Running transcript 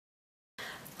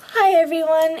Hi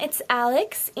everyone, it's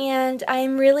Alex, and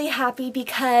I'm really happy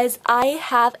because I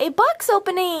have a box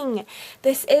opening.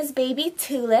 This is baby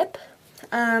Tulip.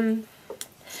 I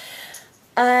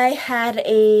had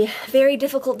a very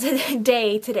difficult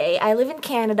day today. I live in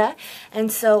Canada, and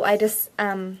so I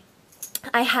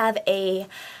have a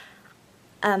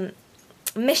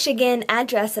Michigan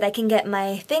address that I can get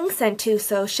my things sent to,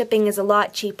 so shipping is a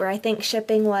lot cheaper. I think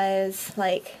shipping was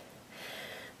like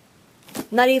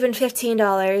not even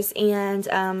 $15,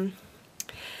 and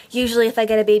usually if I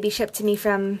get a baby shipped to me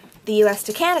from the US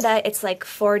to Canada, it's like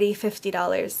 $40,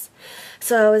 $50.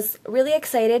 So I was really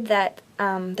excited that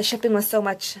the shipping was so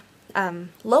much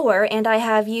lower, and I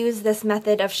have used this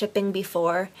method of shipping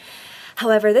before.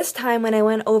 However, this time when I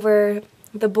went over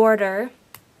the border,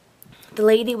 the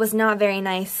lady was not very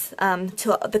nice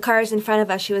to the cars in front of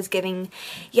us. She was giving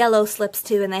yellow slips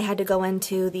to, and they had to go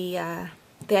into the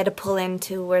they had to pull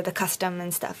into where the custom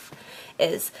and stuff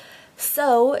is.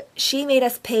 So she made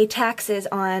us pay taxes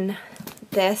on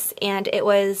this, and it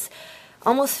was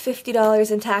almost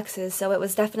 $50 in taxes, so it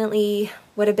was definitely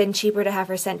would have been cheaper to have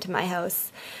her sent to my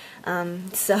house.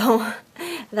 So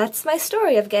that's my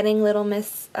story of getting little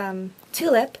Miss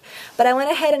Tulip. But I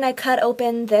went ahead and I cut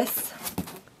open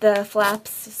the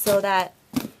flaps so that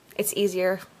it's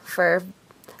easier for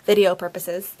video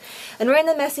purposes. And we're in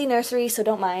the messy nursery, so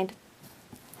don't mind.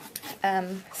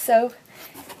 So,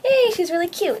 yay, she's really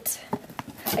cute.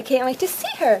 I can't wait to see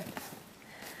her.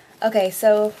 Okay,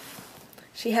 so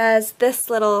she has this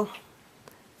little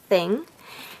thing,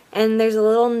 and there's a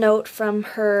little note from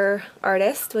her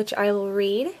artist, which I will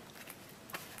read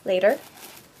later.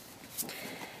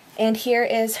 And here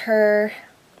is her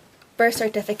birth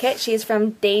certificate. She is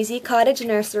from Daisy Cottage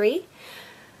Nursery.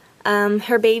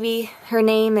 Her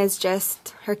name is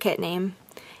just her kit name.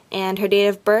 And her date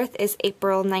of birth is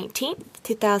April 19th,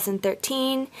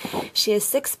 2013. She is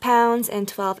 6 pounds and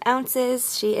 12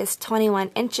 ounces. She is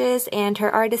 21 inches, and her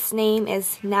artist's name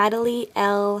is Natalie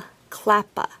L.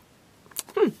 Klappa.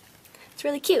 It's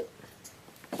really cute.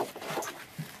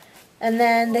 And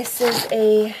then this is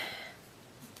a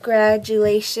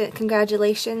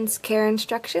congratulations care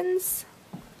instructions.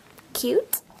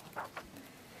 Cute.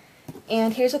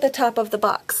 And here's what the top of the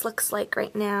box looks like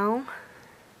right now.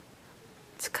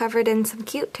 It's covered in some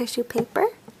cute tissue paper.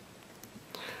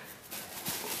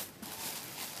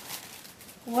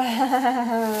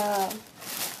 Wow.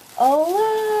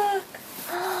 Oh, look.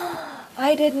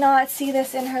 I did not see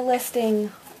this in her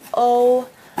listing. Oh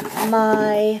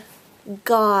my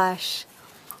gosh.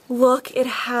 Look at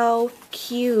how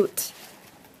cute.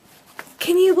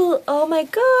 Can you believe? Oh my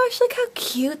gosh, look how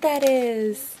cute that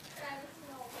is.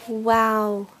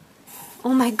 Wow.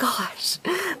 Oh my gosh,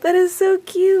 that is so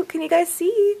cute. Can you guys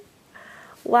see?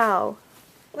 Wow,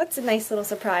 that's a nice little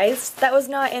surprise. That was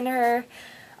not in her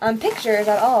pictures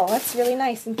at all. That's really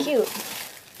nice and cute.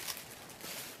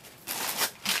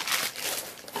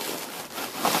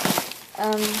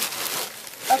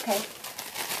 Okay,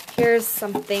 here's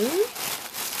something.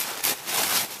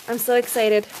 I'm so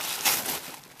excited.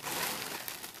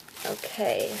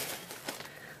 Okay.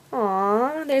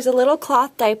 Aww, there's a little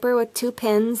cloth diaper with 2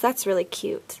 pins. That's really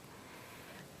cute.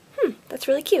 That's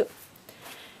really cute.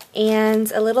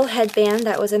 And a little headband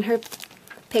that was in her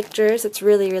pictures. It's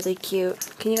really, really cute.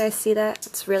 Can you guys see that?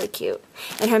 It's really cute.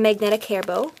 And her magnetic hair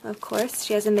bow, of course.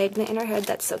 She has a magnet in her head.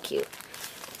 That's so cute.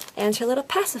 And her little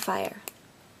pacifier.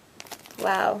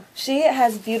 Wow. She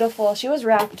was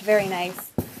wrapped very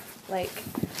nice. Like,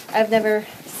 I've never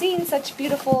seen such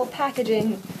beautiful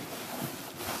packaging.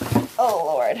 Oh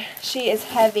Lord, she is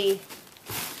heavy.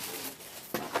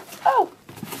 Oh!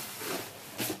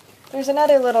 There's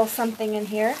another little something in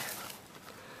here.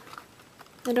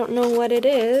 I don't know what it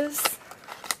is.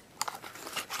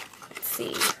 Let's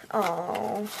see.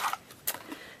 Oh,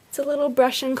 it's a little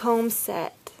brush and comb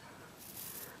set.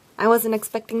 I wasn't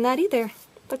expecting that either.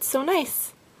 That's so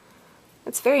nice.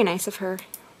 That's very nice of her.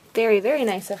 Very, very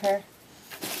nice of her.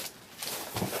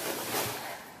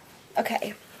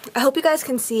 Okay. I hope you guys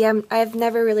can see. I've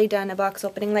never really done a box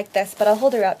opening like this, but I'll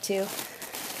hold her up too.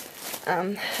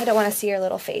 I don't want to see her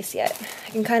little face yet. I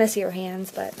can kind of see her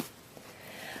hands, but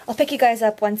I'll pick you guys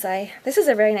up once This is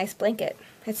a very nice blanket.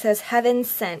 It says Heaven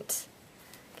Sent.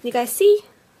 Can you guys see?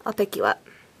 I'll pick you up.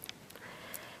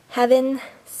 Heaven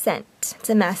Sent. It's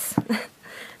a mess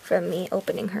from me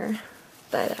opening her,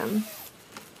 but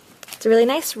it's a really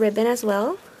nice ribbon as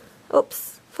well.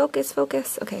 Oops. Focus,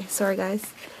 focus. Okay, sorry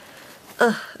guys.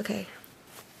 Ugh, okay.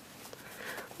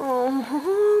 Oh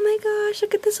my gosh,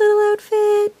 look at this little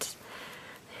outfit.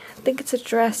 I think it's a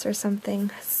dress or something.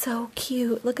 So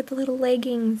cute. Look at the little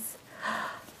leggings.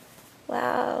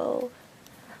 Wow.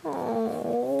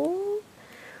 Oh.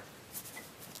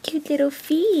 cute little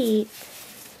feet.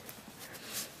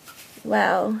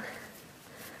 Wow.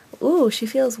 Ooh, she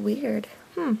feels weird.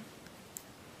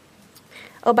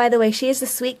 Oh, by the way, she is the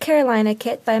Sweet Carolina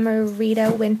kit by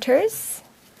Marita Winters.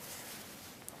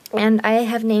 And I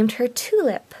have named her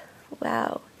Tulip.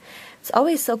 Wow. It's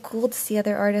always so cool to see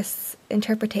other artists'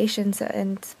 interpretations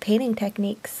and painting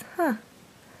techniques. Huh.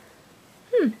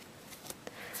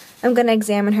 I'm going to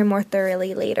examine her more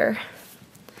thoroughly later,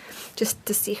 just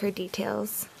to see her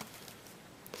details.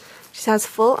 She has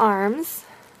full arms.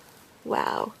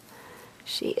 Wow.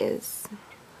 She is...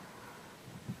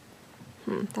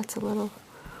 that's a little...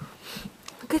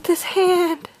 Look at this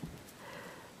hand!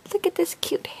 Look at this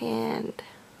cute hand.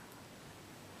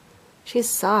 She's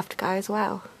soft, guys.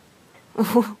 Wow.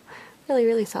 Really,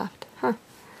 really soft. Huh.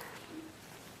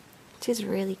 She's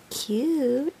really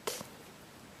cute.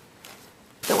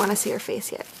 Don't want to see her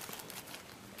face yet.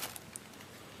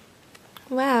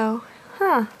 Wow.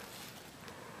 Huh.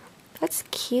 That's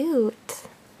cute.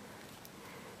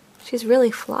 She's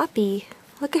really floppy.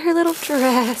 Look at her little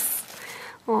dress.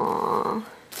 Aww.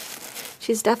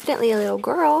 She's definitely a little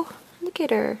girl. Look at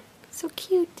her. So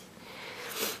cute.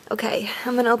 Okay,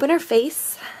 I'm gonna open her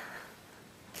face.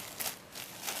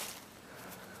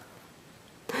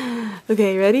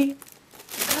 Okay, ready?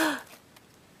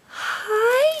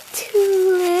 Hi,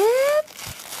 Tulip.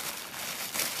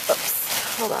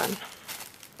 Oops, hold on.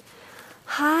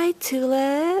 Hi,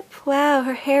 Tulip. Wow,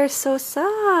 her hair is so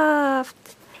soft.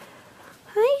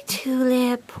 Hi,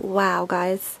 Tulip. Wow,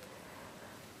 guys.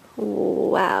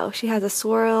 Wow, she has a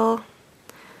swirl.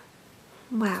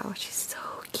 Wow, she's so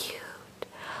cute.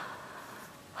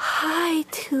 Hi,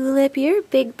 Tulip. You're a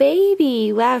big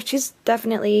baby. Wow, she's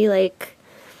definitely like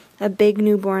a big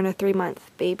newborn, a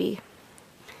 3-month baby.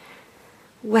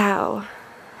 Wow.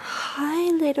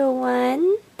 Hi, little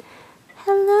one.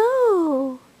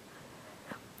 Hello.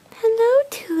 Hello,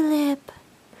 Tulip.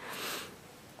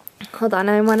 Hold on,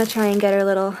 I want to try and get her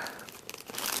little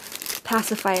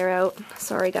pacifier out.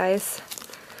 Sorry, guys.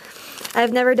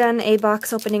 I've never done a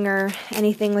box opening or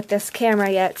anything with this camera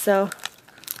yet, so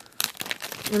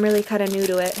I'm really kind of new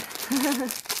to it.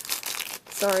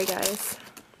 Sorry, guys.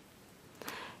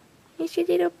 Is your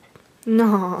little...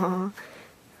 No.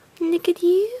 Look at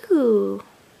you.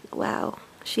 Wow.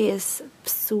 She is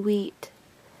sweet.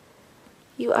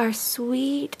 You are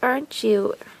sweet, aren't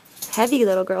you? Heavy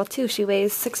little girl, too. She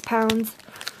weighs 6 pounds.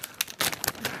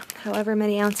 However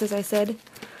many ounces I said.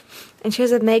 And she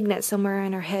has a magnet somewhere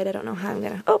in her head. I don't know how I'm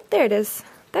gonna... Oh, there it is.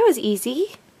 That was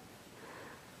easy.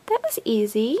 That was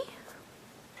easy.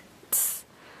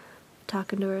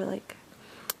 Talking to her like...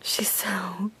 She's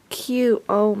so cute.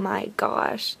 Oh my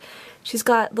gosh. She's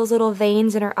got those little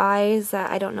veins in her eyes that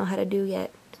I don't know how to do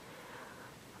yet.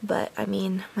 But, I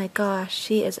mean, my gosh,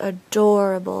 she is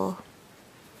adorable.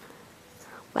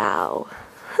 Wow.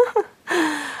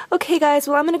 Okay, guys,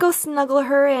 well, I'm going to go snuggle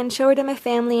her and show her to my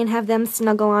family and have them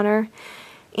snuggle on her.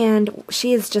 And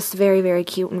she is just very, very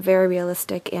cute and very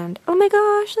realistic. And, oh my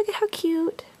gosh, look at how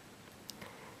cute.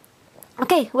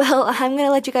 Okay, well, I'm going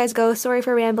to let you guys go. Sorry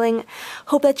for rambling.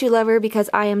 Hope that you love her because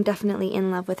I am definitely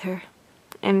in love with her.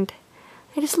 And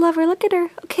I just love her. Look at her.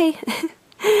 Okay.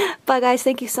 Bye, guys.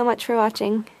 Thank you so much for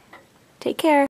watching. Take care.